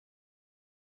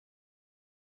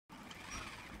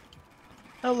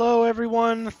Hello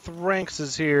everyone,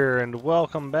 Thranxes here, and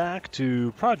welcome back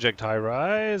to Project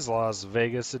Highrise, Las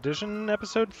Vegas Edition,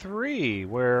 Episode 3,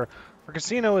 where our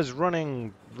casino is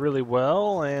running really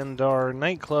well, and our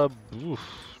nightclub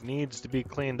needs to be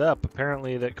cleaned up.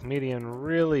 Apparently that comedian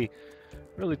really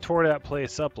tore that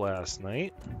place up last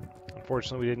night.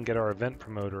 Unfortunately, we didn't get our event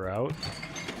promoter out.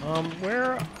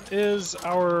 Where is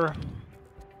our...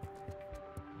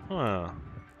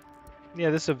 Yeah,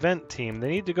 this event team, they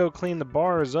need to go clean the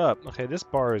bars up. Okay, this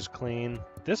bar is clean.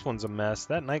 This one's a mess.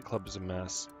 That nightclub is a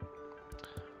mess.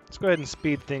 Let's go ahead and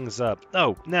speed things up.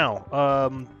 Oh, now,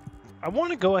 I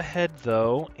want to go ahead,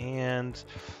 though, and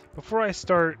before I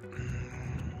start...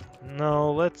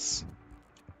 No, let's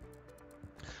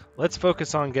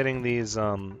focus on getting these,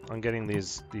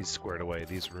 these squared away,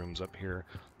 these rooms up here.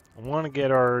 I want to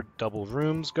get our double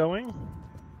rooms going.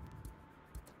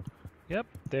 Yep,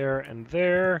 there and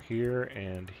there, here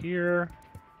and here.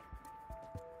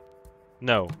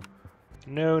 No.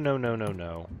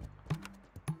 No.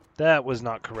 That was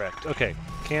not correct. Okay,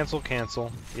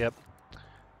 cancel. Yep.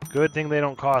 Good thing they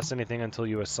don't cost anything until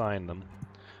you assign them.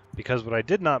 Because what I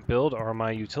did not build are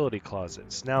my utility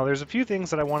closets. Now, there's a few things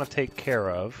that I want to take care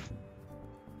of.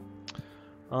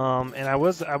 And I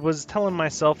was telling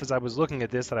myself as I was looking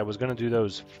at this that I was going to do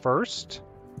those first.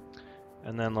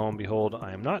 And then, lo and behold,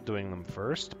 I am not doing them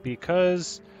first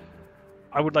because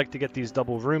I would like to get these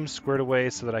double rooms squared away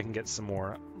so that I can get some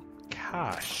more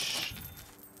cash.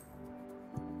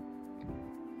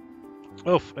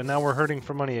 Oof, and now we're hurting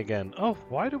for money again. Oh,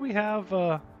 why do we have,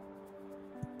 What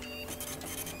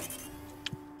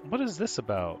is this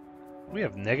about? We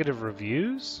have negative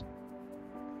reviews?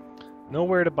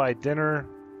 Nowhere to buy dinner.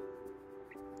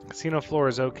 Casino floor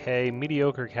is okay.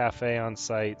 Mediocre cafe on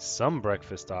site. Some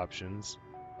breakfast options.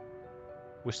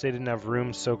 Wish they didn't have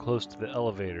rooms so close to the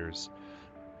elevators.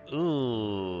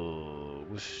 Ooh.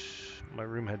 Wish my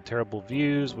room had terrible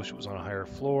views. Wish it was on a higher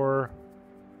floor.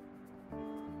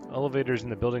 Elevators in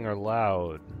the building are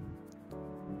loud.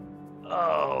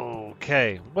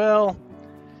 Okay. Well,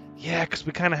 yeah, because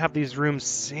we kind of have these rooms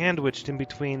sandwiched in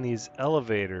between these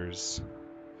elevators.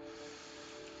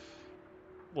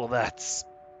 Well, that's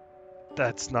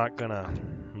not gonna...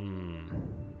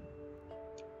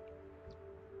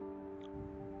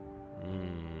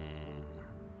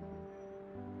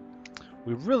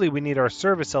 We need our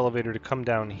service elevator to come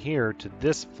down here to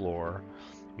this floor.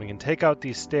 We can take out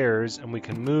these stairs and we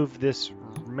can move this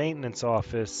maintenance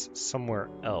office somewhere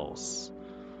else.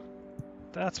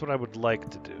 That's what I would like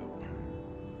to do.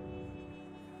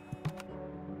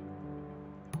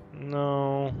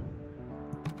 No.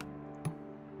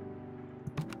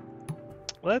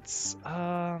 Let's,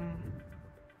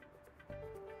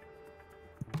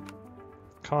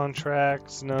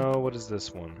 contracts, no, what is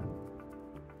this one?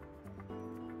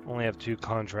 Only have 2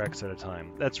 contracts at a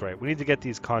time. That's right, we need to get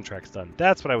these contracts done.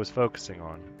 That's what I was focusing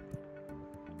on.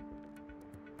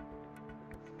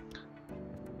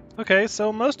 Okay,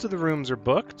 so most of the rooms are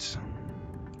booked.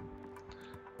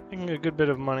 Making a good bit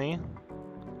of money.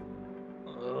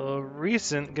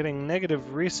 Getting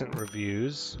negative recent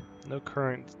reviews. No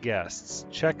current guests.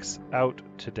 Checks out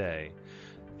today.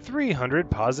 300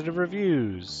 positive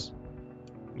reviews.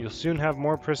 You'll soon have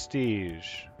more prestige.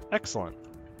 Excellent.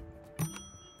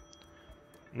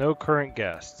 No current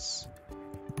guests.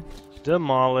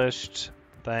 Demolished.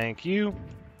 Thank you.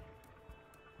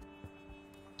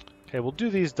 Okay, we'll do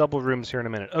these double rooms here in a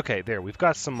minute. Okay, there, we've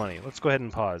got some money. Let's go ahead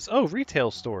and pause. Oh,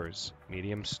 retail stores.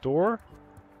 Medium store.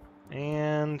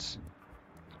 And...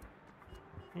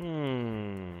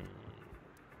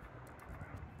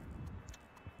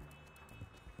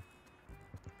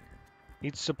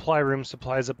 Each supply room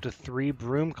supplies up to 3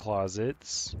 broom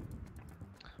closets.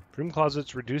 Broom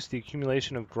closets reduce the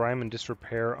accumulation of grime and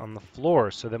disrepair on the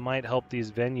floor, so that might help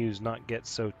these venues not get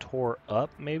so tore up,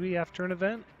 maybe, after an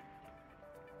event?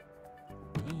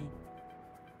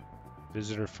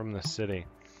 Visitor from the city.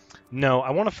 No,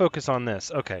 I want to focus on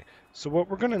this. Okay, so what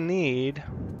we're going to need...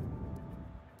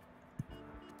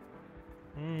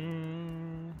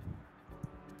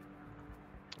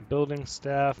 Building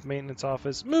staff, maintenance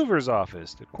office, mover's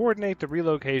office to coordinate the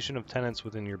relocation of tenants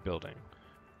within your building.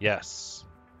 Yes.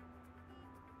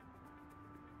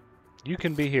 You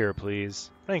can be here, please.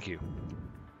 Thank you.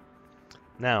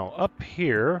 Now, up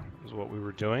here is what we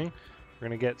were doing. We're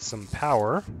going to get some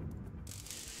power.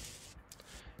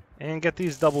 And get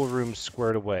these double rooms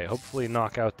squared away. Hopefully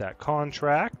knock out that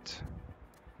contract.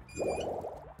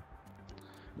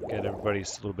 Get everybody a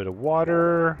little bit of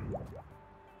water.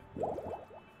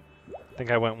 I think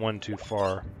I went one too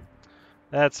far.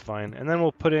 That's fine. And then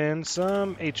we'll put in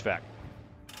some HVAC.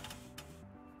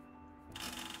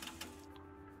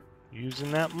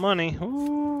 Using that money.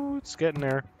 Ooh, it's getting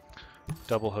there.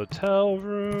 Double hotel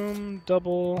room,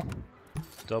 double.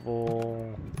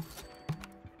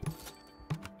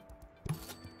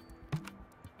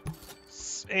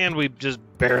 And we just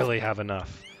barely have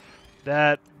enough.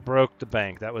 That broke the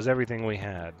bank. That was everything we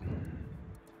had.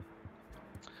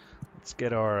 Let's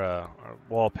get our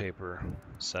wallpaper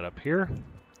set up here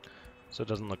so it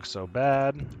doesn't look so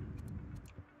bad.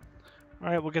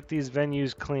 Alright, we'll get these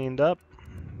venues cleaned up.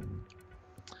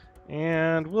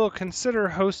 And we'll consider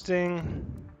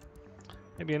hosting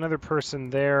maybe another person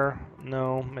there.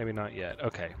 No, maybe not yet.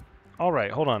 Okay.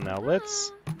 Alright, hold on now.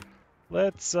 Let's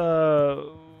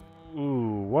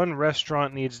one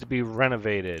restaurant needs to be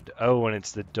renovated. Oh, and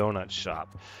it's the donut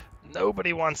shop.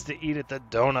 Nobody wants to eat at the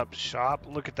donut shop.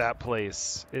 Look at that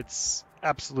place. It's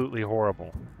absolutely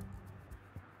horrible.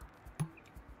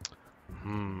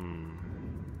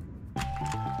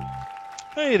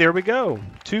 Hey, there we go.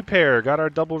 2 pair. Got our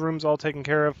double rooms all taken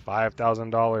care of.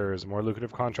 $5,000. More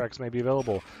lucrative contracts may be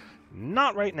available.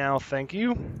 Not right now, thank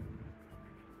you.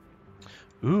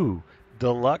 Ooh,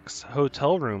 deluxe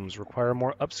hotel rooms require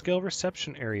more upscale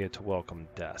reception area to welcome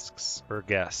guests.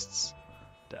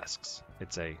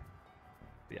 It's a,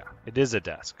 yeah, it is a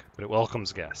desk, but it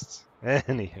welcomes guests.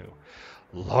 Anywho,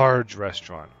 large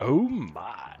restaurant. Oh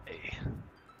my.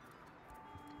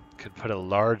 Could put a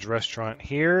large restaurant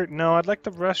here. No, I'd like the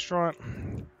restaurant.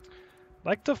 I'd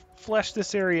like to flesh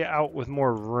this area out with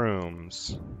more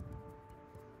rooms.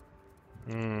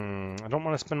 I don't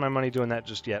want to spend my money doing that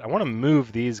just yet. I want to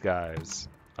move these guys.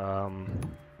 Can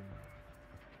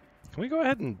we go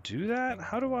ahead and do that?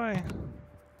 How do I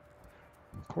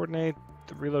coordinate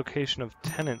the relocation of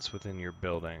tenants within your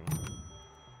building?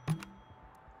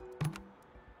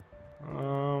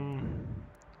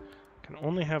 Can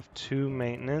only have 2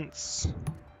 maintenance.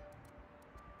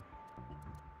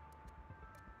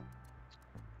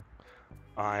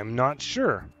 I'm not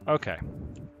sure. Okay.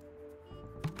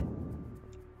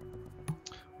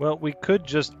 Well, we could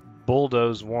just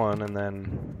bulldoze one and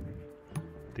then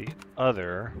the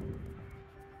other.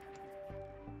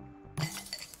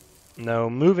 No,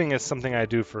 moving is something I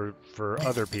do for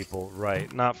other people,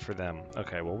 right? Not for them.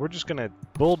 Okay, well, we're just going to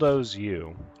bulldoze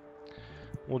you.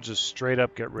 We'll just straight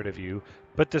up get rid of you.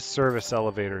 Put this service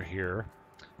elevator here.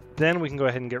 Then we can go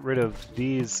ahead and get rid of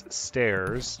these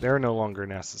stairs. They're no longer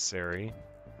necessary.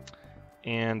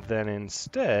 And then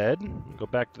instead, go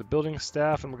back to the building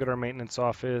staff and we'll get our maintenance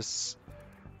office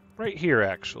right here,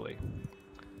 actually.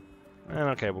 And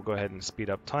okay, we'll go ahead and speed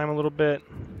up time a little bit.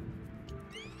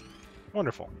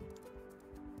 Wonderful.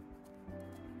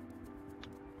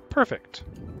 Perfect.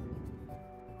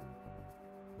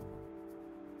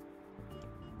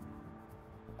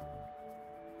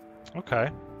 Okay,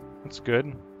 that's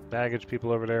good. Baggage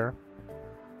people over there.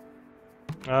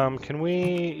 Can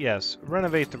we, yes,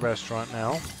 renovate the restaurant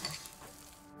now.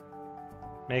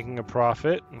 Making a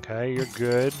profit. Okay, you're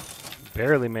good.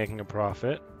 Barely making a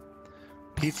profit.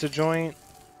 Pizza joint.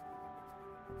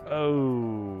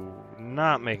 Oh,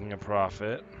 not making a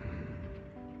profit.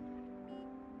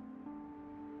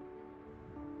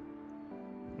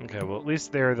 Okay, well at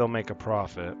least there they'll make a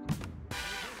profit.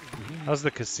 How's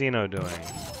the casino doing?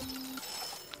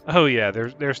 Oh yeah,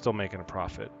 they're still making a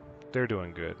profit. They're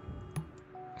doing good.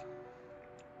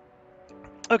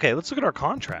 Okay, let's look at our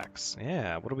contracts.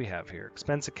 Yeah, what do we have here?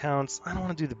 Expense accounts. I don't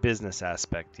want to do the business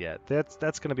aspect yet.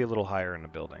 That's going to be a little higher in the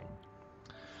building.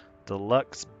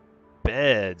 Deluxe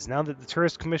beds. Now that the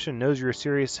Tourist Commission knows you're a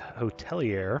serious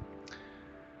hotelier.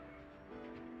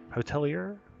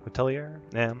 Hotelier?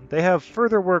 Yeah. They have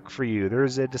further work for you.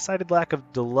 There's a decided lack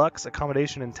of deluxe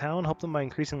accommodation in town. Help them by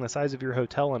increasing the size of your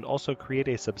hotel and also create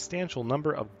a substantial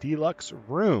number of deluxe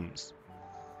rooms.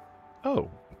 Oh.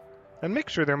 And make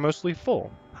sure they're mostly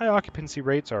full. High occupancy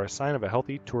rates are a sign of a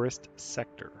healthy tourist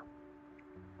sector.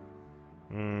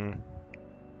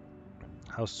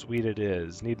 How sweet it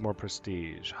is. Need more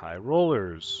prestige. High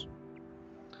rollers.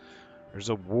 There's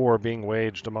a war being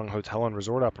waged among hotel and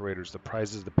resort operators that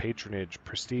prizes the patronage,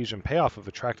 prestige, and payoff of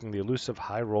attracting the elusive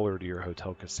high roller to your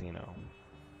hotel casino.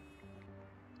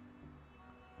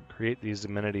 Create these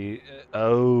amenities.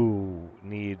 Oh,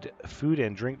 need food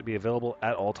and drink to be available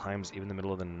at all times, even in the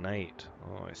middle of the night.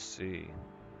 Oh, I see.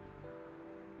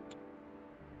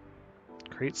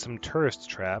 Create some tourist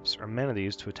traps or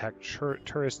amenities to attract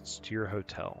tourists to your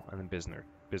hotel and then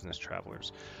business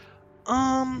travelers.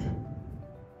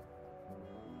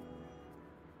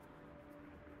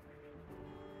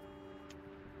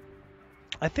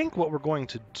 I think what we're going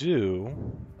to do.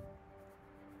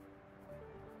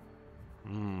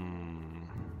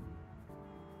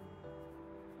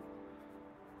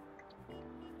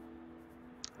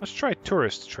 Let's try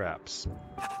tourist traps.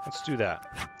 Let's do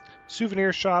that.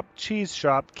 Souvenir shop, cheese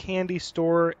shop, candy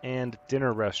store, and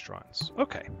dinner restaurants.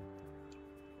 Okay.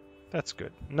 That's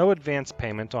good. No advance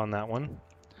payment on that one.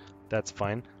 That's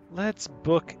fine. Let's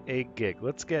book a gig.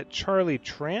 Let's get Charlie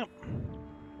Tramp.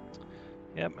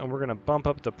 Yep, and we're going to bump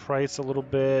up the price a little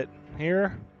bit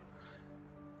here.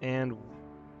 And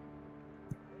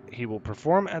he will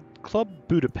perform at Club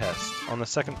Budapest on the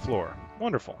 2nd floor.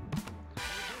 Wonderful.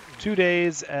 2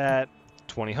 days at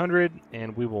 2000,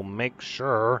 and we will make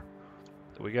sure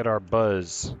that we get our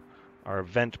buzz, our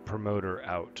event promoter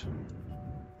out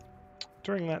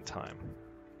during that time.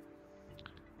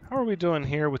 How are we doing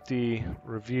here with the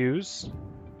reviews?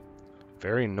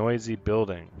 Very noisy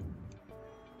building.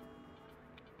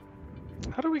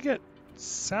 How do we get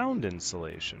sound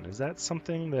insulation? Is that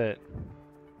something that...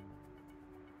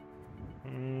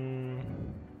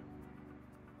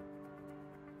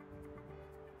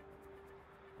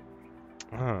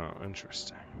 Oh,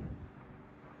 interesting.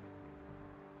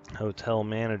 Hotel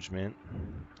management.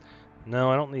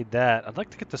 No, I don't need that. I'd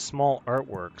like to get the small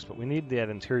artworks, but we need that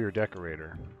interior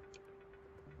decorator.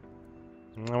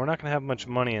 No, we're not going to have much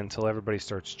money until everybody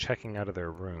starts checking out of their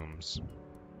rooms.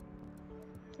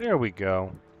 There we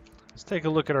go. Let's take a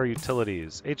look at our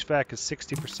utilities. HVAC is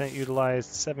 60%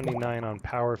 utilized, 79 on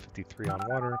power, 53 on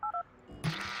water,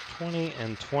 20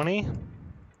 and 20.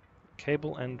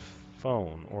 Cable and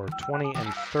phone, or 20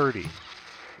 and 30,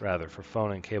 rather, for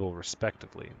phone and cable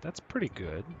respectively. That's pretty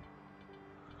good.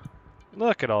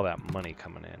 Look at all that money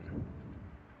coming in.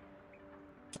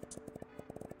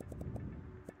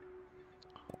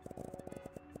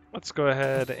 Let's go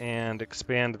ahead and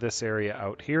expand this area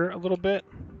out here a little bit.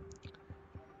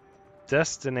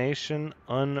 Destination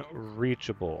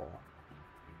unreachable.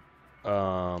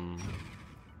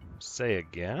 Say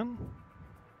again?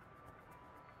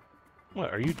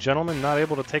 What, are you gentlemen not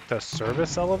able to take the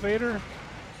service elevator?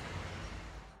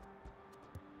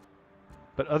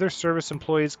 But other service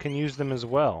employees can use them as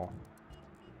well.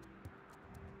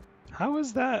 How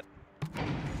is that?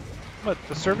 What,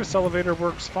 the service elevator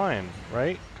works fine,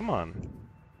 right? Come on.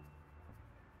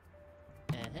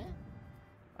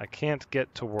 I can't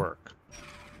get to work.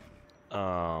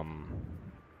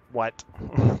 What?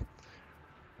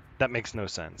 That makes no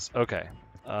sense. Okay.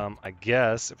 I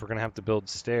guess if we're gonna have to build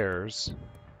stairs,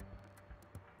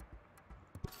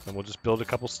 then we'll just build a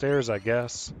couple stairs, I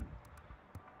guess.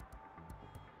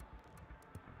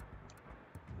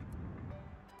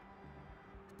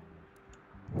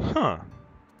 Huh.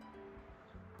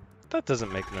 That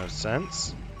doesn't make no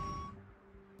sense.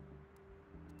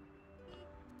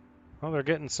 Well, they're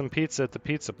getting some pizza at the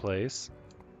pizza place.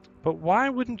 But why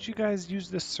wouldn't you guys use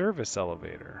this service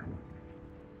elevator?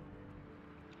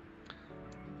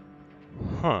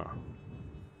 Huh.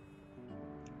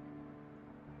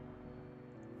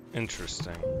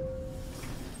 Interesting.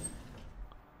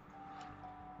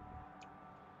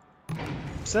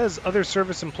 Says other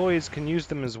service employees can use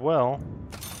them as well.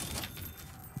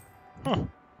 Huh.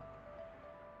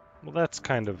 Well, that's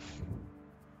kind of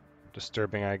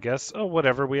disturbing, I guess. Oh,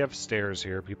 whatever. We have stairs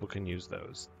here. People can use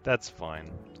those. That's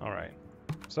fine. All right.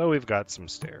 So we've got some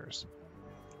stairs.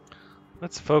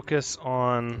 Let's focus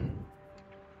on...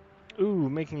 Ooh,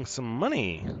 making some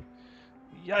money.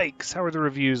 Yikes. How are the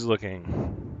reviews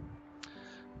looking?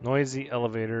 Noisy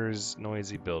elevators,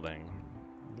 noisy building.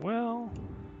 Well,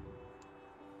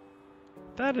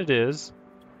 that it is.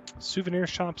 Souvenir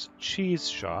shops, cheese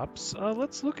shops.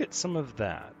 Let's look at some of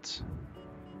that.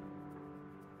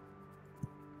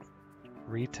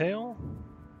 Retail?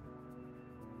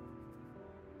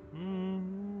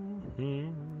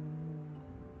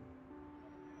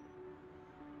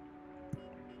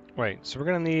 Right, so we're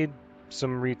going to need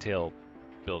some retail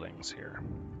buildings here.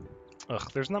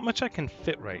 Ugh, there's not much I can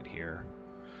fit right here.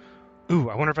 Ooh,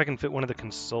 I wonder if I can fit one of the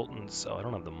consultants. Oh, I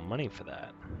don't have the money for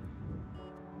that.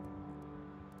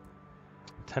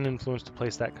 10 influence to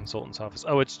place that consultant's office.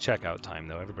 Oh, it's checkout time,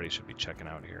 though. Everybody should be checking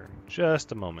out here.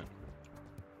 Just a moment.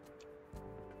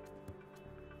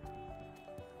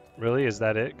 Really? Is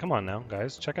that it? Come on now,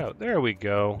 guys. Check out. There we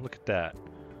go. Look at that.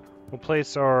 We'll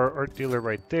place our art dealer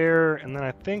right there, and then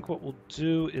I think what we'll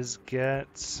do is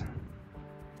get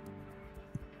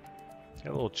a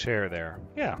little chair there.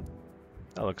 Yeah,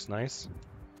 that looks nice.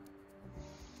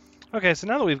 Okay, so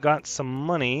now that we've got some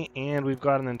money and we've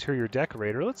got an interior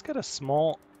decorator, let's get a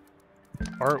small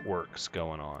artworks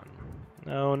going on.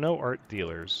 No, no art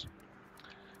dealers.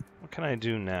 What can I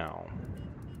do now?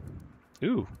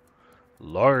 Ooh,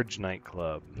 large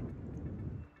nightclub.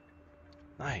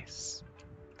 Nice.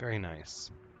 Very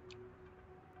nice.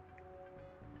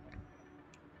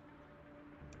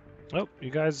 Oh, you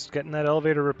guys getting that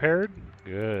elevator repaired?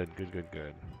 Good, good, good,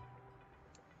 good.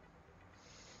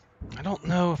 I don't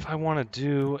know if I want to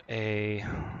do a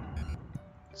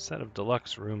set of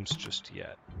deluxe rooms just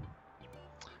yet.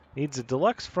 Needs a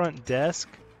deluxe front desk,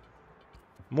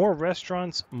 more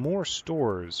restaurants, more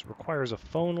stores, requires a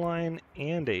phone line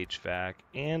and HVAC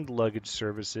and luggage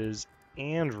services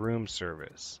and room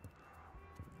service.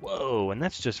 Whoa, and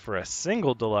that's just for a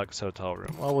single deluxe hotel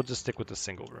room. Well, we'll just stick with the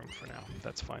single room for now.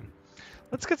 That's fine.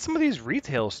 Let's get some of these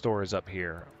retail stores up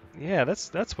here. Yeah,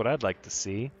 that's what I'd like to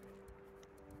see.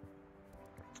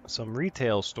 Some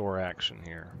retail store action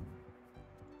here.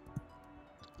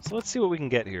 So let's see what we can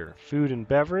get here. Food and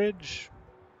beverage,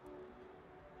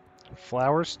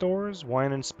 flower stores,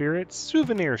 wine and spirits,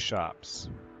 souvenir shops.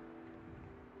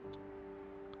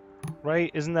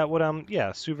 Right? Isn't that what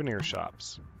yeah, souvenir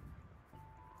shops.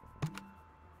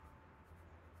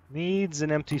 Needs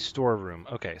an empty storeroom.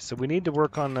 Okay, so we need to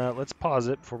work on, let's pause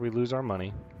it before we lose our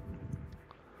money.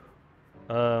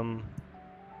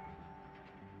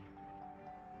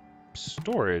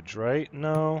 Storage, right?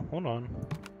 No, hold on.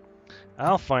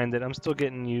 I'll find it. I'm still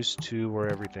getting used to where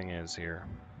everything is here.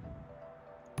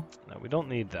 No, we don't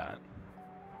need that.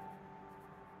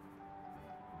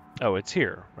 Oh, it's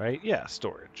here, right? Yeah,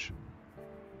 storage.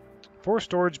 4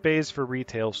 storage bays for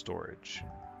retail storage.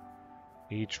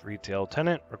 Each retail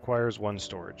tenant requires 1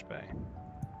 storage bay.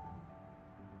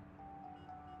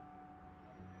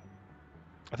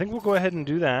 I think we'll go ahead and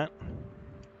do that.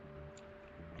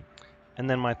 And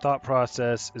then my thought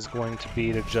process is going to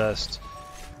be to just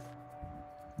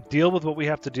deal with what we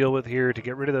have to deal with here, to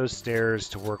get rid of those stairs,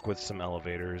 to work with some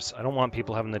elevators. I don't want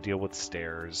people having to deal with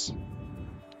stairs.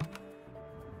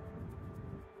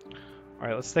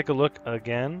 Alright, let's take a look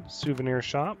again. Souvenir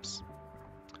shops.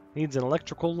 Needs an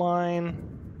electrical line.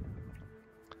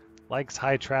 Likes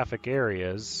high traffic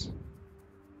areas.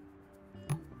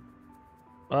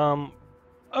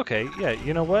 Okay, yeah,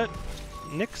 you know what?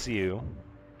 Nix you.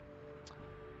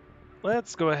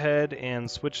 Let's go ahead and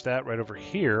switch that right over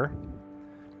here.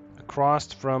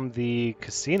 Across from the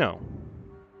casino.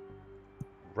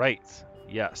 Right,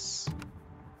 yes.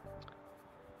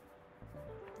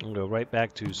 We'll go right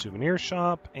back to souvenir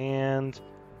shop and...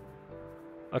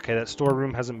 Okay, that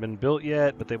storeroom hasn't been built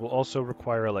yet, but they will also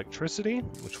require electricity,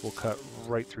 which we'll cut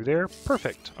right through there.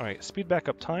 Perfect. All right, speed back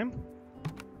up time.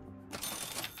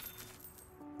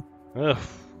 Ugh,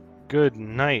 good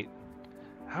night.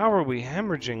 How are we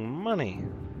hemorrhaging money?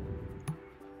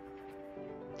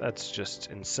 That's just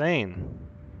insane.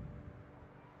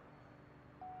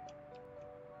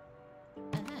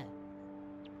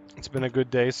 It's been a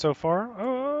good day so far.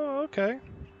 Oh, okay.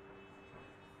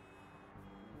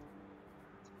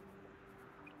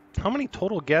 How many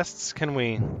total guests can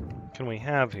we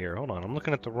have here? Hold on, I'm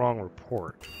looking at the wrong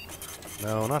report.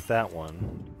 No, not that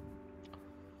one.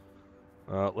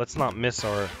 Let's not miss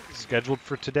our scheduled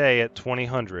for today at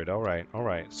 2000. All right, all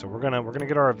right. So we're gonna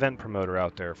get our event promoter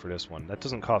out there for this one. That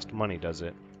doesn't cost money, does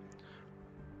it?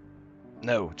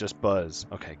 No, just buzz.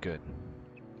 Okay, good.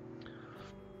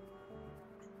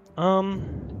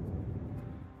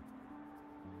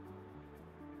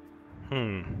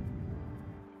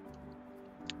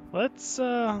 Let's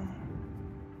I'd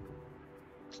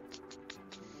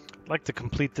like to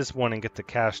complete this one and get the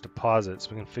cash deposit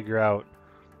so we can figure out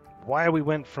why we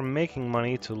went from making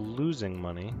money to losing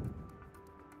money.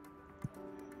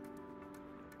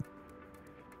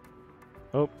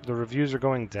 Oh, the reviews are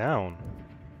going down.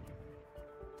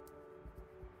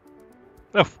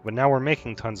 Oh, but now we're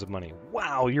making tons of money.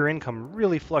 Wow, your income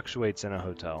really fluctuates in a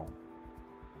hotel.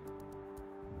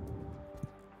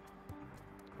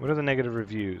 What are the negative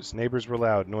reviews? Neighbors were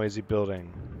loud, noisy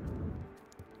building.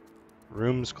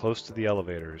 Rooms close to the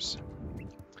elevators.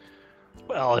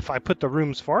 Well, if I put the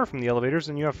rooms far from the elevators,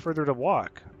 then you have further to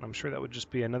walk. I'm sure that would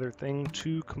just be another thing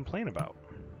to complain about.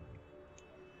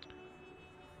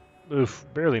 Oof,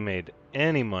 barely made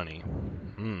any money.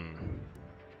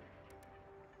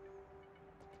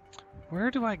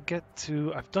 Where do I get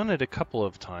to? I've done it a couple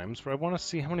of times, but I want to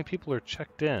see how many people are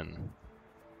checked in.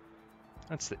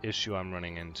 That's the issue I'm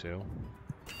running into.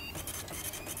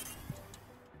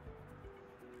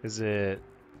 Is it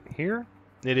here?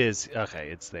 It is. Okay,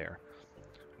 it's there.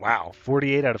 Wow,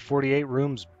 48 out of 48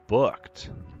 rooms booked.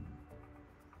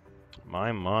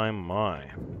 My.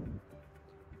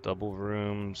 Double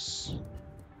rooms.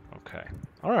 Okay.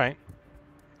 All right.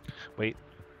 Wait.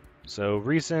 So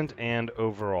recent and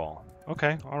overall.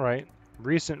 Okay, all right.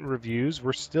 Recent reviews,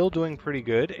 we're still doing pretty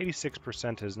good.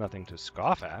 86% is nothing to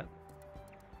scoff at.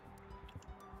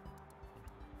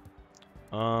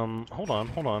 Hold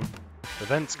on.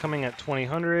 Event's coming at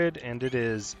 2000 and it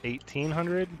is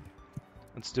 1800.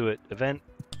 Let's do it. Event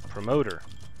promoter.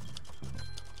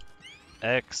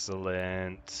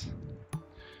 Excellent.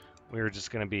 We're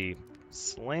just going to be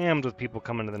slammed with people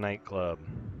coming to the nightclub.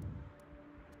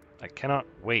 I cannot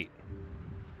wait.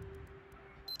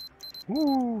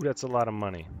 Woo, that's a lot of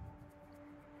money.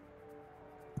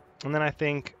 And then I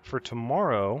think for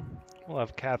tomorrow, we'll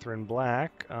have Catherine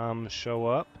Black show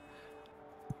up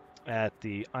at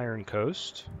the Iron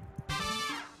Coast.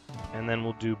 And then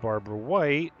we'll do Barbara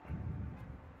White.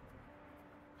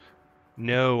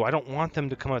 No, I don't want them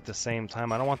to come at the same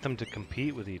time. I don't want them to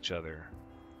compete with each other.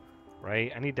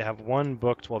 Right? I need to have one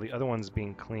booked while the other one's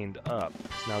being cleaned up.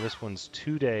 So now this one's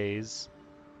 2 days.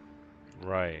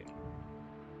 Right.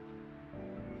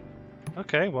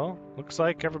 Okay, well, looks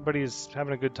like everybody's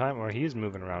having a good time. Or he's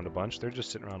moving around a bunch. They're just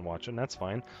sitting around watching. That's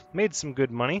fine. Made some good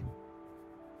money.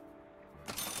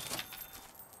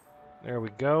 There we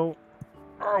go.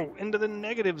 Oh, into the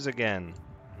negatives again.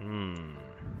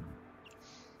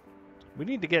 We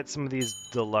need to get some of these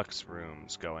deluxe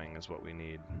rooms going is what we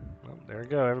need. Well, there we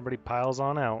go. Everybody piles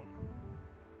on out.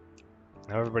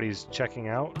 Now everybody's checking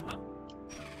out.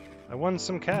 I won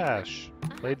some cash.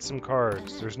 Played some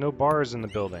cards. There's no bars in the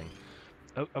building.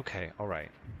 Oh, okay, all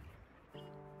right.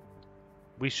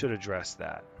 We should address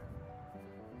that.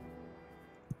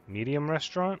 Medium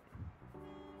restaurant?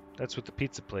 That's what the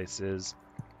pizza place is.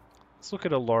 Let's look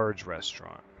at a large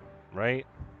restaurant, right?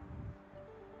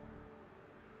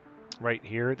 Right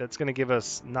here. That's going to give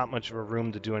us not much of a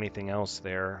room to do anything else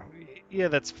there. Yeah,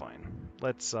 that's fine.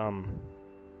 Let's,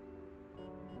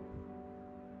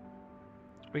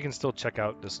 we can still check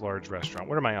out this large restaurant.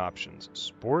 What are my options?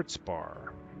 Sports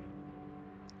bar.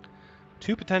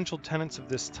 2 potential tenants of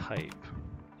this type.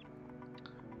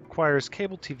 Requires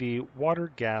cable TV,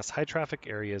 water, gas, high traffic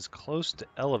areas, close to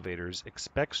elevators,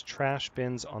 expects trash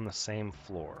bins on the same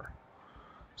floor.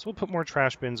 So we'll put more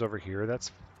trash bins over here.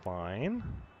 That's fine.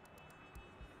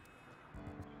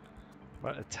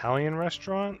 But Italian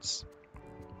restaurants?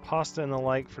 Pasta and the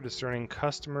like for discerning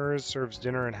customers. Serves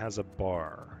dinner and has a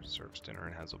bar. Serves dinner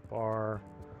and has a bar.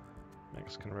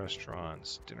 Mexican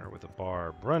restaurants. Dinner with a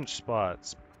bar. Brunch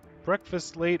spots.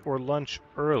 Breakfast late or lunch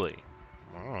early.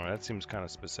 Oh, that seems kind of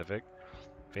specific.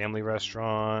 Family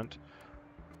restaurant.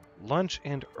 Lunch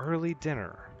and early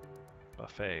dinner.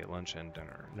 Buffet, lunch and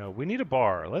dinner. No, we need a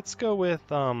bar. Let's go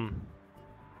with a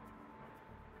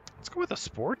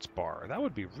sports bar. That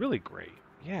would be really great.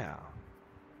 Yeah.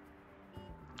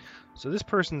 So this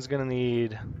person's gonna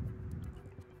need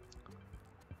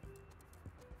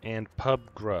and pub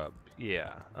grub.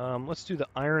 Yeah. Let's do the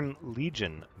Iron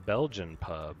Legion Belgian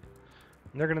pub.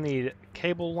 And they're gonna need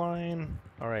cable line.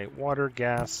 All right, water,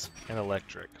 gas, and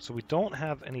electric. So we don't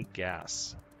have any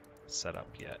gas set up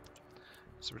yet.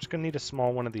 So we're just gonna need a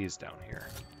small one of these down here.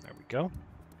 There we go.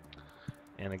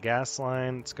 And a gas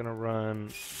line. It's gonna run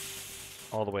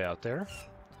all the way out there.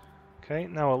 Okay,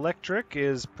 now electric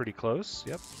is pretty close.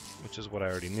 Yep, which is what I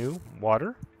already knew.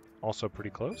 Water, also pretty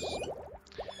close.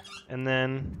 And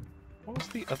then, what was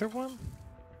the other one?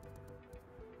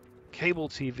 Cable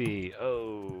TV.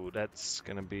 Oh, that's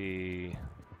gonna be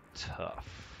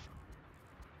tough.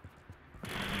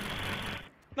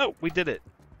 No, we did it.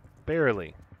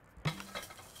 Barely.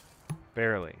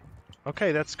 Barely.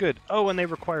 Okay, that's good. Oh, and they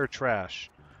require trash.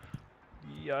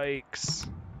 Yikes.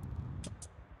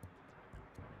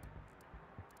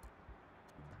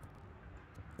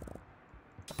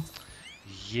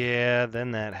 Yeah,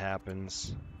 then that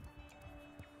happens.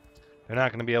 They're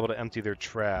not going to be able to empty their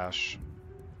trash.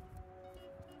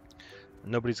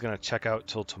 Nobody's going to check out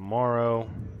till tomorrow.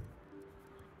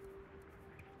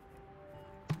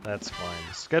 That's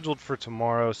fine. Scheduled for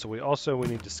tomorrow, so we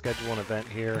need to schedule an event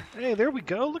here. Hey, there we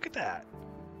go. Look at that.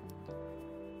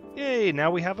 Yay,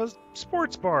 now we have a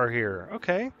sports bar here.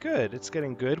 Okay, good. It's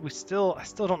getting good. I still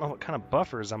don't know what kind of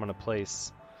buffers I'm going to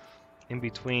place in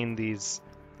between these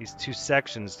 2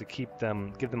 sections to give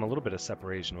them a little bit of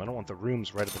separation. I don't want the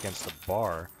rooms right up against the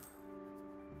bar.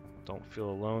 Don't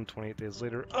feel alone 28 days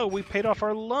later. Oh, we paid off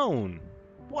our loan.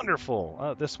 Wonderful.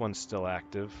 Oh, this one's still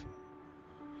active.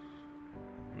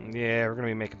 Yeah, we're going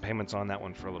to be making payments on that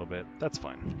one for a little bit. That's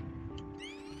fine.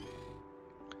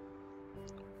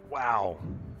 Wow.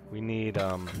 We need,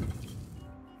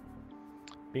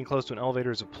 being close to an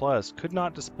elevator is a plus. Could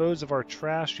not dispose of our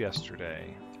trash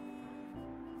yesterday.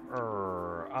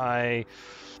 I'm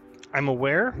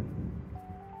aware.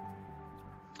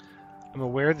 I'm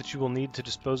aware that you will need to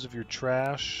dispose of your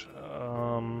trash.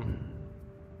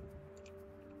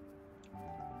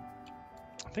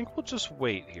 I think we'll just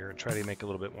wait here and try to make a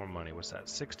little bit more money. What's that?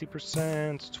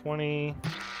 60%, 20,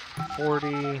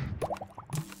 40,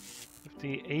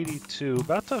 5082.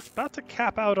 About to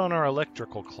cap out on our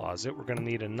electrical closet. We're going to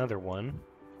need another one.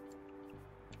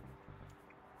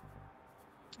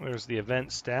 There's the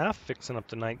event staff fixing up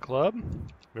the nightclub.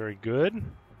 Very good.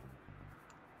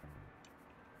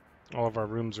 All of our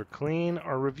rooms are clean.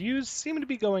 Our reviews seem to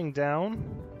be going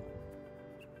down.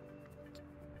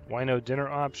 Wino dinner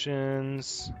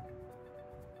options.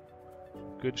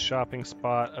 Good shopping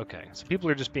spot. Okay, so people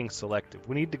are just being selective.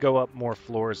 We need to go up more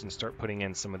floors and start putting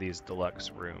in some of these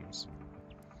deluxe rooms.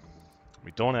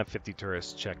 We don't have 50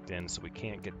 tourists checked in, so we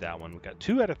can't get that one. We've got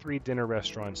 2 out of 3 dinner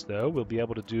restaurants, though. We'll be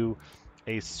able to do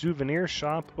a souvenir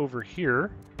shop over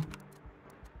here.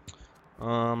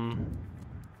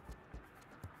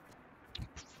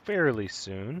 Fairly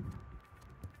soon.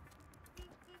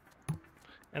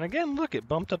 And again, look, it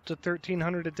bumped up to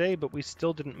 1,300 a day, but we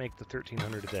still didn't make the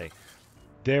 1,300 a day.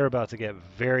 They're about to get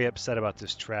very upset about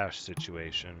this trash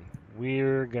situation.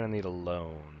 We're going to need a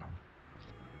loan.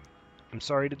 I'm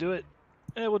sorry to do it.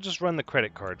 We'll just run the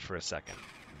credit card for a second.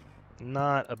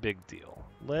 Not a big deal.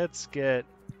 Let's get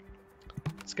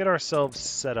ourselves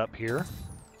set up here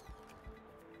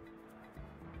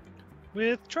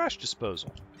with trash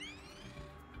disposal.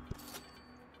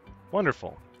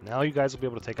 Wonderful. Now you guys will be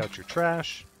able to take out your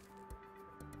trash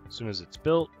as soon as it's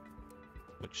built,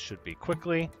 which should be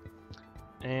quickly.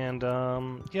 And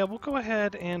yeah, we'll go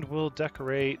ahead and we'll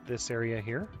decorate this area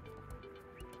here.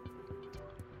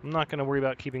 I'm not going to worry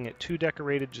about keeping it too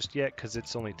decorated just yet because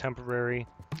it's only temporary.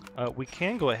 We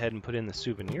can go ahead and put in the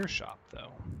souvenir shop,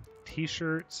 though.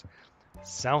 T-shirts,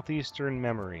 Southeastern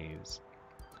Memories.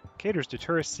 Caters to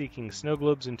tourists seeking snow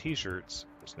globes and T-shirts.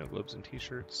 Snow globes and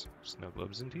T-shirts. Snow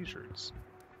globes and T-shirts.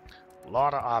 A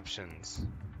lot of options.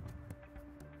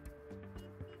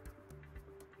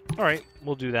 Alright,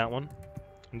 we'll do that one.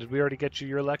 And did we already get you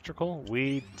your electrical?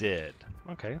 We did.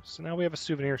 Okay, so now we have a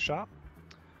souvenir shop.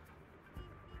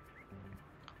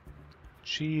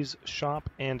 Cheese shop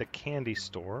and a candy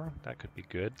store. That could be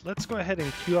good. Let's go ahead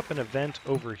and queue up an event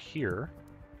over here.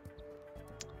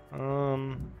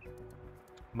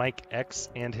 Mike X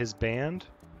and his band.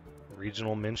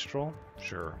 Regional Minstrel.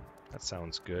 Sure, that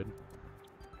sounds good.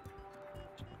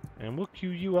 And we'll queue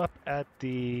you up at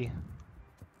the...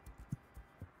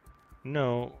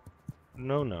 No.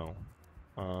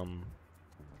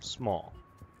 Small.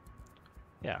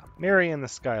 Yeah, Mary and the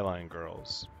Skyline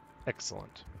Girls.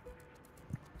 Excellent.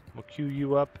 We'll queue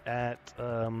you up at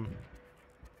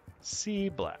C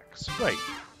Blacks. Right.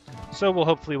 So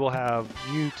hopefully we'll have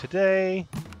you today,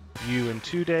 you in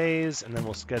 2 days, and then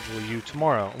we'll schedule you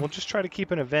tomorrow. And we'll just try to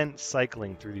keep an event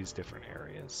cycling through these different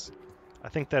areas. I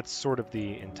think that's sort of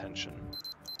the intention.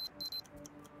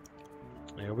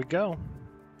 There we go.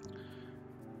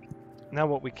 Now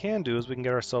what we can do is we can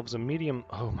get ourselves a medium...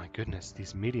 Oh my goodness,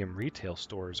 these medium retail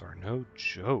stores are no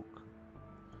joke.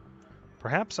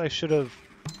 Perhaps I should have...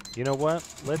 You know what?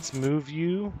 Let's move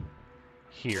you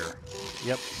here.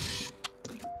 Yep.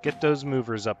 Get those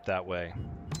movers up that way.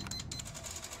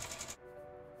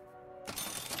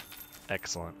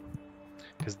 Excellent.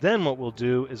 Because then what we'll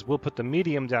do is we'll put the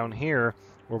medium down here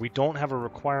where we don't have a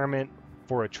requirement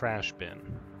for a trash bin.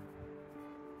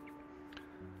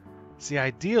 See,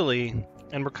 ideally,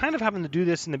 and we're kind of having to do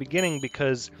this in the beginning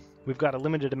because we've got a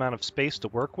limited amount of space to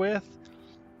work with,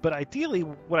 but ideally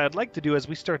what I'd like to do as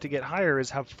we start to get higher is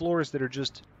have floors that are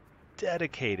just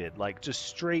dedicated, like just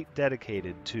straight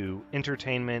dedicated to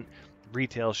entertainment,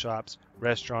 retail shops,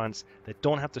 restaurants that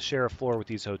don't have to share a floor with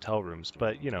these hotel rooms,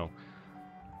 but, you know,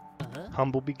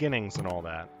 humble beginnings and all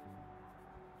that.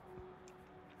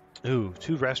 Ooh,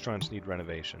 2 restaurants need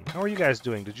renovation. How are you guys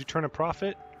doing? Did you turn a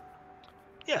profit?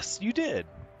 Yes, you did.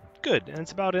 Good, and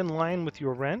it's about in line with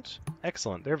your rent.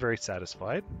 Excellent, they're very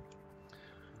satisfied.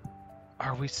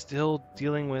 Are we still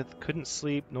dealing with couldn't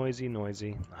sleep, noisy?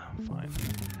 Oh, fine.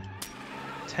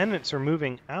 Tenants are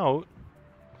moving out.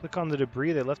 Click on the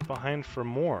debris they left behind for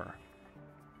more.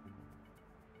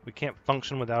 We can't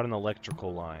function without an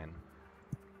electrical line.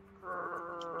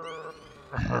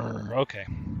 Okay.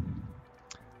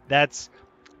 That's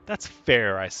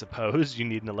fair, I suppose. You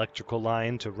need an electrical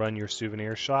line to run your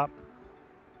souvenir shop.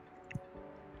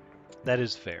 That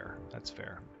is fair. That's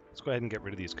fair. Let's go ahead and get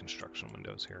rid of these construction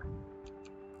windows here.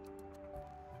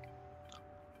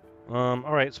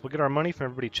 Alright, so we'll get our money from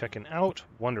everybody checking out.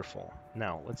 Wonderful.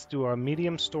 Now, let's do our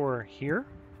medium store here.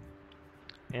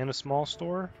 And a small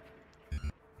store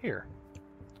here.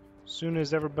 As soon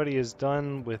as everybody is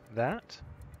done with that,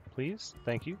 please.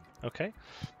 Thank you. Okay.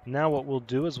 Now what we'll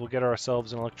do is we'll get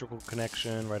ourselves an electrical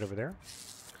connection right over there.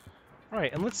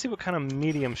 Alright, and let's see what kind of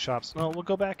medium shops... No, we'll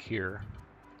go back here.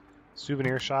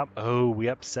 Souvenir shop. Oh, we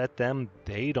upset them.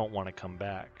 They don't want to come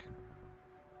back.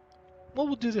 Well,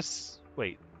 we'll do this.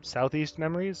 Wait, Southeast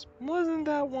Memories? Wasn't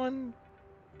that one?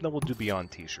 No, we'll do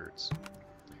Beyond T-shirts.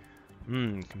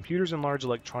 Computers and large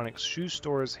electronics, shoe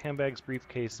stores, handbags,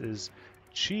 briefcases,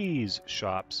 cheese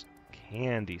shops,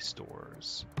 candy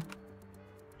stores.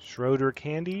 Schroeder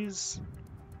Candies.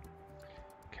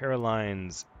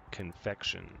 Caroline's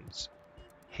Confections.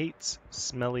 Hates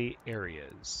smelly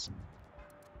areas.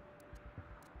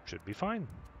 Should be fine.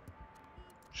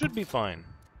 Should be fine.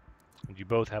 And you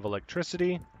both have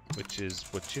electricity, which is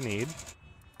what you need.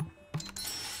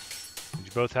 And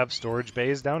you both have storage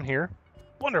bays down here.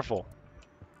 Wonderful.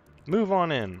 Move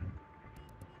on in.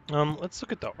 Let's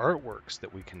look at the artworks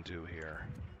that we can do here.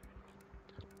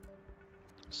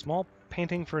 Small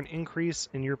painting for an increase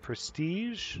in your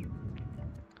prestige.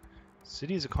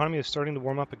 City's economy is starting to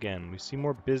warm up again. We see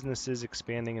more businesses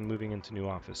expanding and moving into new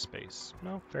office space.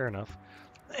 Well, fair enough.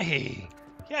 Hey,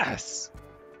 yes!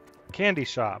 Candy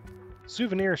shop.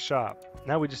 Souvenir shop.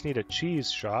 Now we just need a cheese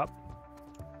shop,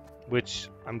 which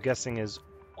I'm guessing is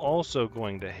also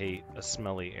going to hate a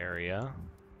smelly area.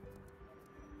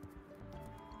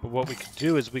 But what we could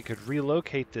do is we could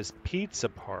relocate this pizza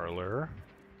parlor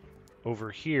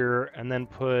over here and then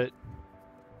put,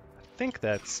 I think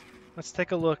that's, let's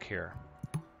take a look here.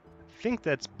 I think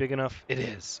that's big enough. It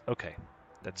is. Okay,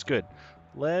 that's good.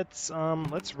 Let's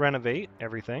renovate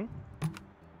everything.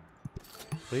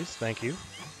 Please, thank you.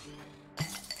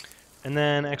 And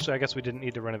then, actually, I guess we didn't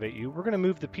need to renovate you. We're going to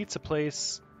move the pizza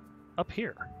place up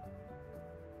here.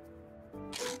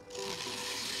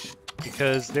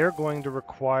 Because they're going to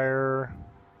require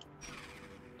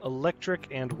electric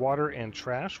and water and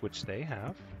trash, which they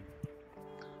have.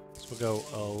 So we'll go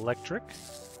electric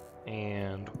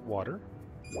and water.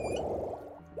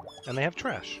 And they have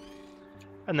trash.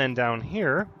 And then down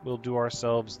here, we'll do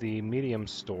ourselves the medium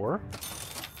store.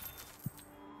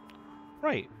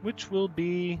 Right, which will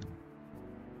be...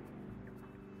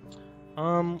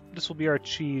 this will be our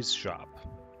cheese shop.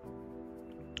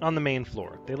 On the main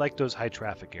floor. They like those high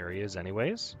traffic areas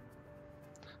anyways.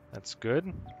 That's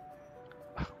good.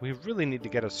 We really need to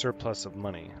get a surplus of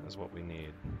money, is what we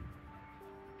need.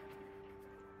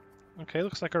 Okay,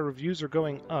 looks like our reviews are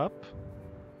going up.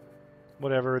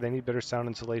 Whatever, they need better sound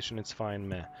insulation, it's fine,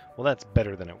 meh. Well, that's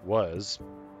better than it was,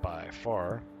 by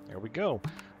far. There we go.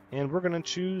 And we're going to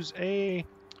choose a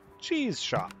cheese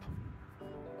shop.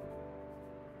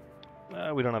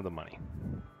 We don't have the money.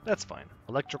 That's fine.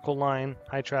 Electrical line,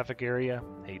 high traffic area,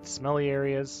 hate smelly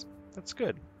areas. That's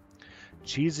good.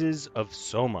 Cheeses of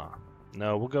Soma.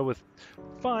 No, we'll go with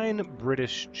fine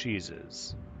British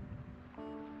cheeses.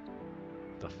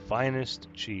 The finest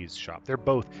cheese shop. They're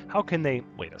both, how can they,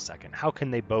 wait a second, how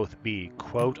can they both be,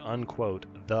 quote unquote,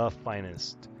 the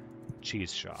finest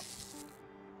cheese shop?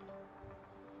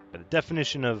 But the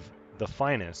definition of the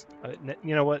finest,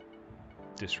 you know what?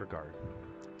 Disregard.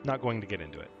 Not going to get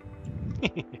into it.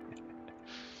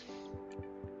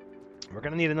 We're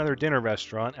going to need another dinner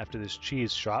restaurant after this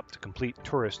cheese shop to complete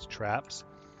tourist traps.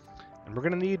 And we're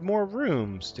going to need more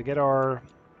rooms to get our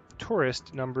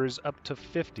tourist numbers up to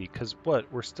 50. Because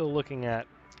what? We're still looking at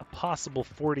a possible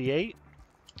 48.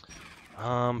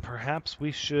 Perhaps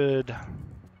we should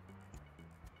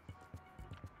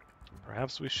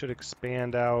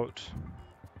expand out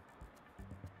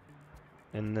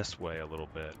in this way a little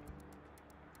bit.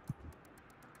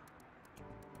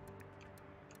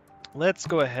 Let's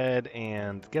go ahead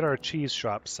and get our cheese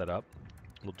shop set up.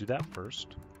 We'll do that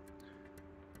first.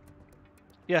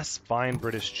 Yes, fine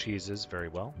British cheeses, very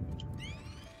well.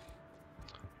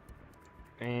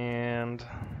 And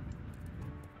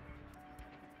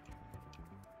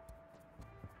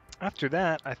after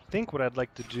that, I think what I'd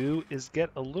like to do is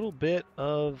get a little bit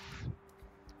of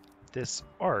this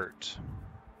art.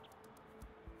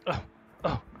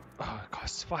 Oh, it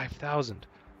costs 5,000.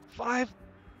 5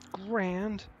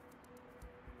 grand?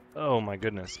 Oh my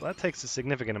goodness, well, that takes a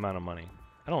significant amount of money.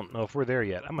 I don't know if we're there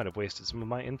yet. I might have wasted some of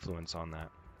my influence on that.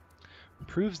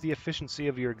 Improves the efficiency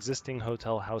of your existing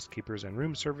hotel housekeepers and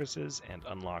room services, and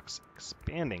unlocks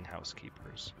expanding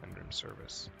housekeepers and room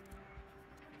service.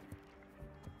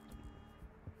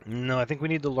 No, I think we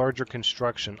need the larger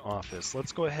construction office.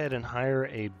 Let's go ahead and hire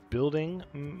a building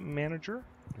manager,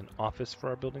 an office for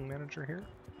our building manager here.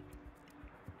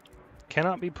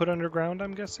 Cannot be put underground,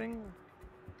 I'm guessing?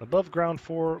 Above ground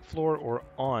floor or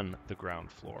on the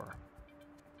ground floor?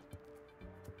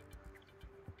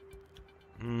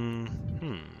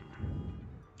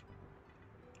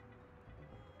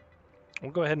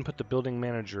 We'll go ahead and put the building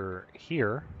manager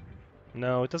here.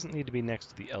 No, it doesn't need to be next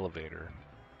to the elevator.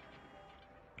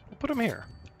 We'll put him here.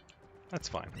 That's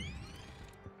fine.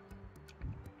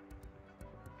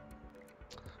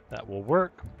 That will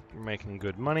work. We're making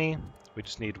good money. We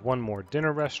just need one more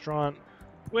dinner restaurant,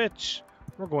 which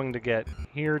we're going to get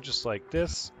here just like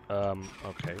this.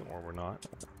 Okay, or we're not.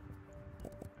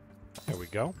 There we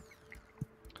go.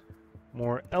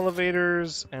 More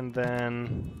elevators, and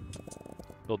then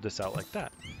build this out like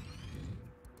that.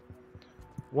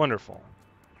 Wonderful.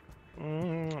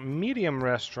 Medium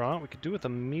restaurant. We could do with a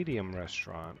medium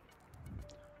restaurant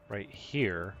right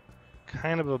here,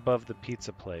 kind of above the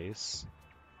pizza place.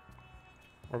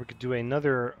 Or we could do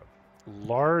another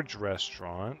large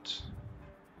restaurant.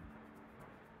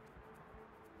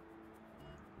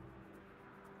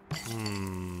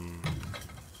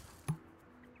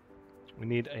 We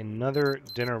need another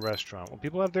dinner restaurant. Well,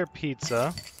 people have their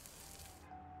pizza.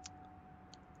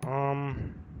 Oh,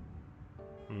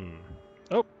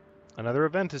 another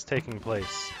event is taking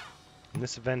place. And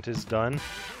this event is done.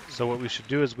 So what we should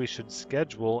do is we should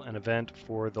schedule an event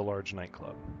for the large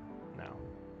nightclub now.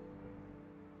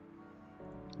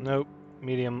 Nope.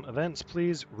 Medium events,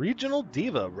 please. Regional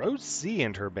Diva, Rose C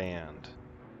and her band.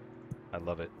 I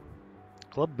love it.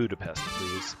 Club Budapest,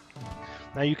 please.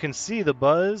 Now you can see the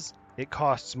buzz. It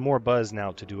costs more buzz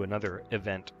now to do another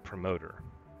event promoter.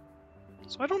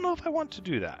 So I don't know if I want to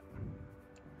do that.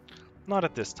 Not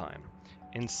at this time.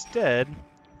 Instead,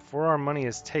 before our money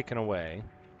is taken away,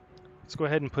 let's go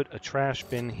ahead and put a trash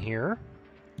bin here.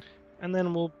 And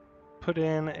then we'll put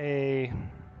in a...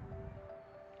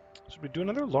 Should we do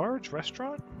another large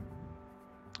restaurant?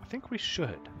 I think we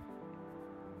should.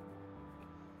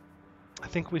 I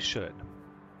think we should.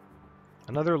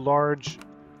 Another large,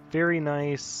 very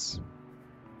nice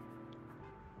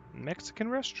Mexican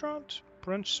restaurant?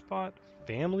 Brunch spot?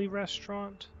 Family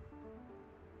restaurant?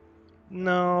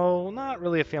 No, not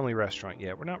really a family restaurant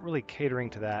yet. We're not really catering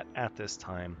to that at this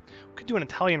time. We could do an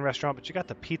Italian restaurant, but you got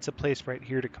the pizza place right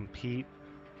here to compete.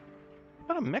 What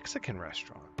about a Mexican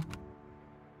restaurant?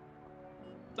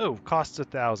 Oh, costs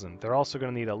 1,000. They're also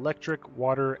going to need electric,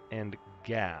 water, and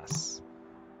gas.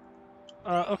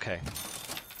 Okay.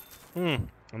 And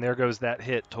there goes that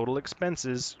hit. Total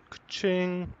expenses.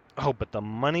 Ka-ching. Oh, but the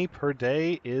money per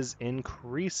day is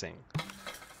increasing.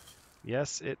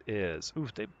 Yes, it is. Ooh,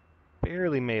 they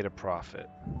barely made a profit.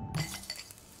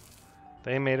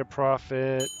 They made a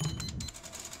profit.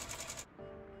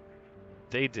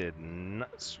 They did not.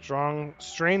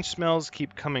 Strange smells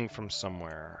keep coming from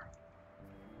somewhere.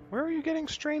 Where are you getting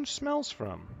strange smells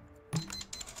from?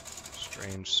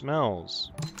 Strange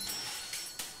smells.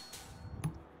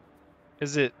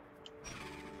 Is it...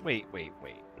 Wait.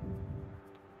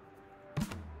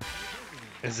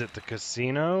 Is it the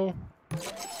casino?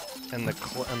 And the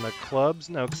clubs?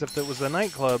 No, because if it was the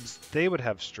nightclubs, they would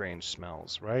have strange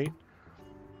smells, right?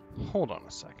 Hold on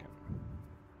a second.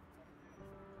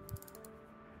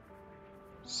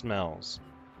 Smells.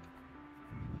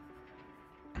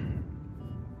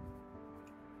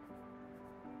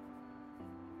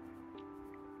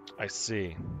 I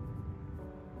see.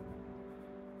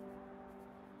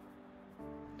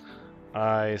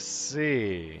 I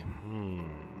see.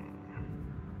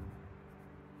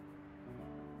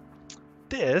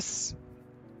 This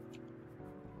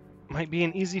might be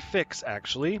an easy fix,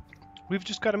 actually. We've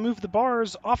just got to move the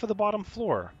bars off of the bottom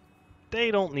floor.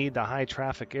 They don't need the high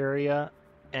traffic area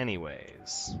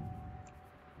anyways.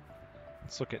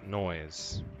 Let's look at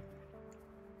noise.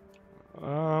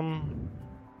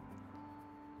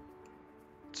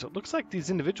 So it looks like these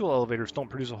individual elevators don't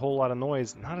produce a whole lot of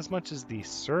noise, not as much as the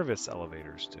service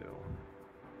elevators do.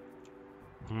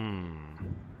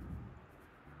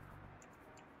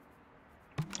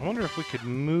 I wonder if we could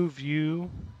move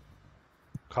you.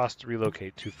 Cost to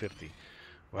relocate, 250.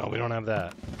 Well, we don't have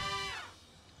that.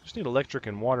 Just need electric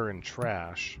and water and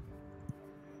trash.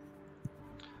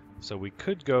 So we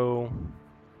could go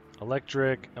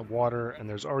electric and water, and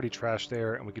there's already trash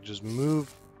there, and we could just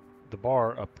move the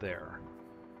bar up there.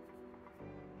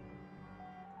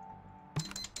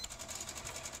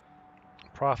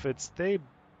 Profits, they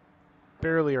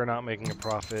barely are not making a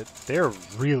profit. They're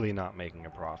really not making a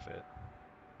profit.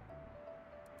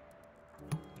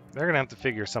 They're going to have to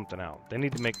figure something out. They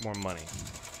need to make more money.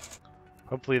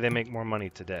 Hopefully they make more money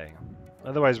today.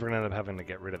 Otherwise we're going to end up having to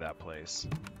get rid of that place.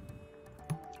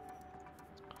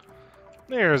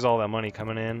 There's all that money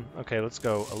coming in. Okay, let's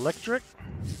go electric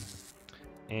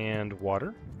and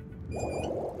water.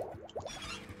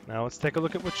 Now let's take a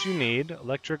look at what you need.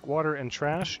 Electric, water, and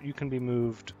trash. You can be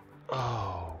moved.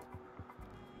 Oh,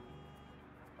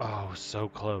 so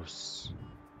close.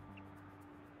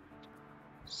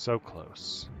 So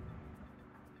close.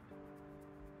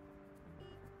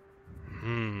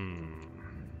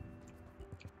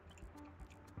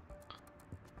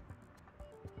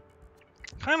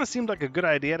 Kind of seemed like a good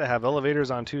idea to have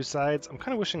elevators on two sides. I'm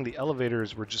kind of wishing the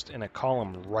elevators were just in a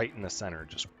column right in the center,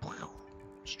 just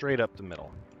straight up the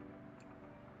middle.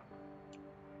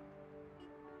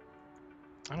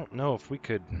 I don't know if we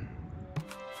could...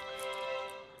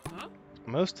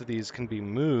 Most of these can be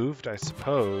moved, I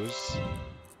suppose.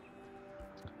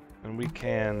 And we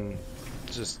can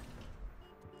just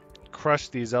crush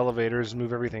these elevators and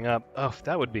move everything up. Oh,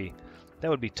 that would be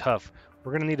tough.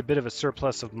 We're going to need a bit of a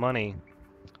surplus of money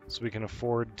so we can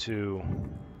afford to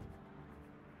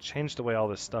change the way all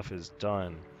this stuff is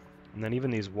done. And then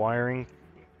even these wiring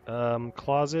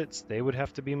closets, they would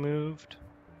have to be moved.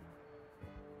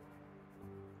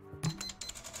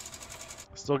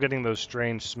 Still getting those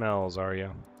strange smells, are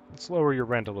you? Let's lower your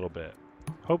rent a little bit.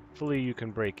 Hopefully you can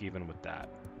break even with that.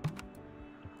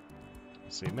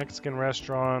 Let's see, Mexican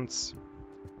restaurants.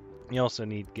 You also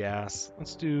need gas.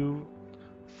 Let's do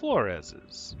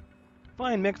Flores's.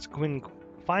 Fine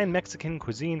Mexican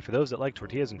cuisine for those that like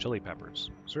tortillas and chili peppers.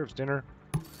 Serves dinner.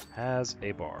 Has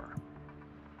a bar.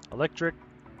 Electric,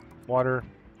 water,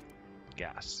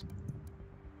 gas.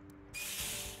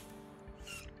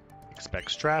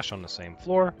 Expects trash on the same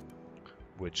floor,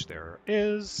 which there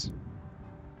is.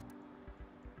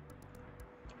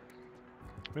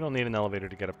 We don't need an elevator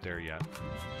to get up there yet.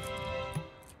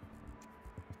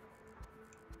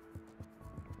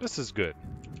 This is good.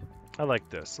 I like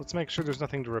this. Let's make sure there's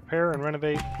nothing to repair and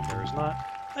renovate. There is not.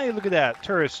 Hey, look at that.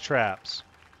 Tourist traps.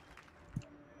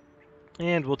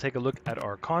 And we'll take a look at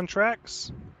our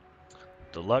contracts.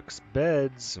 Deluxe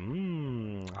beds.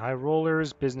 High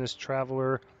rollers. Business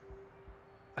traveler.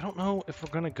 I don't know if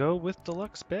we're going to go with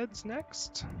deluxe beds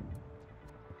next.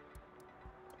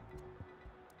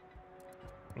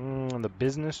 The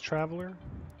business traveler.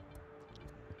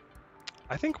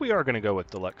 I think we are going to go with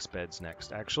deluxe beds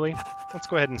next, actually. Let's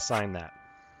go ahead and sign that.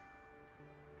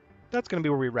 That's going to be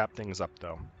where we wrap things up,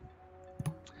 though.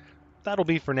 That'll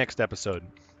be for next episode.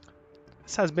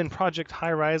 This has been Project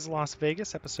Highrise Las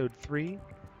Vegas, Episode 3.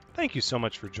 Thank you so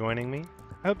much for joining me.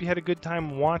 I hope you had a good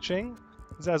time watching.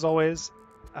 As always,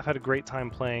 I've had a great time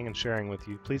playing and sharing with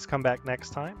you. Please come back next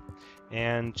time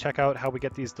and check out how we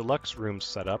get these deluxe rooms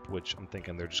set up, which I'm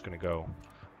thinking they're just going to go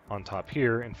on top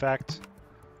here. In fact,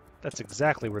 that's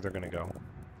exactly where they're going to go.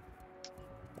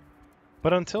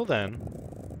 But until then,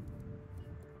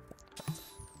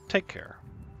 take care.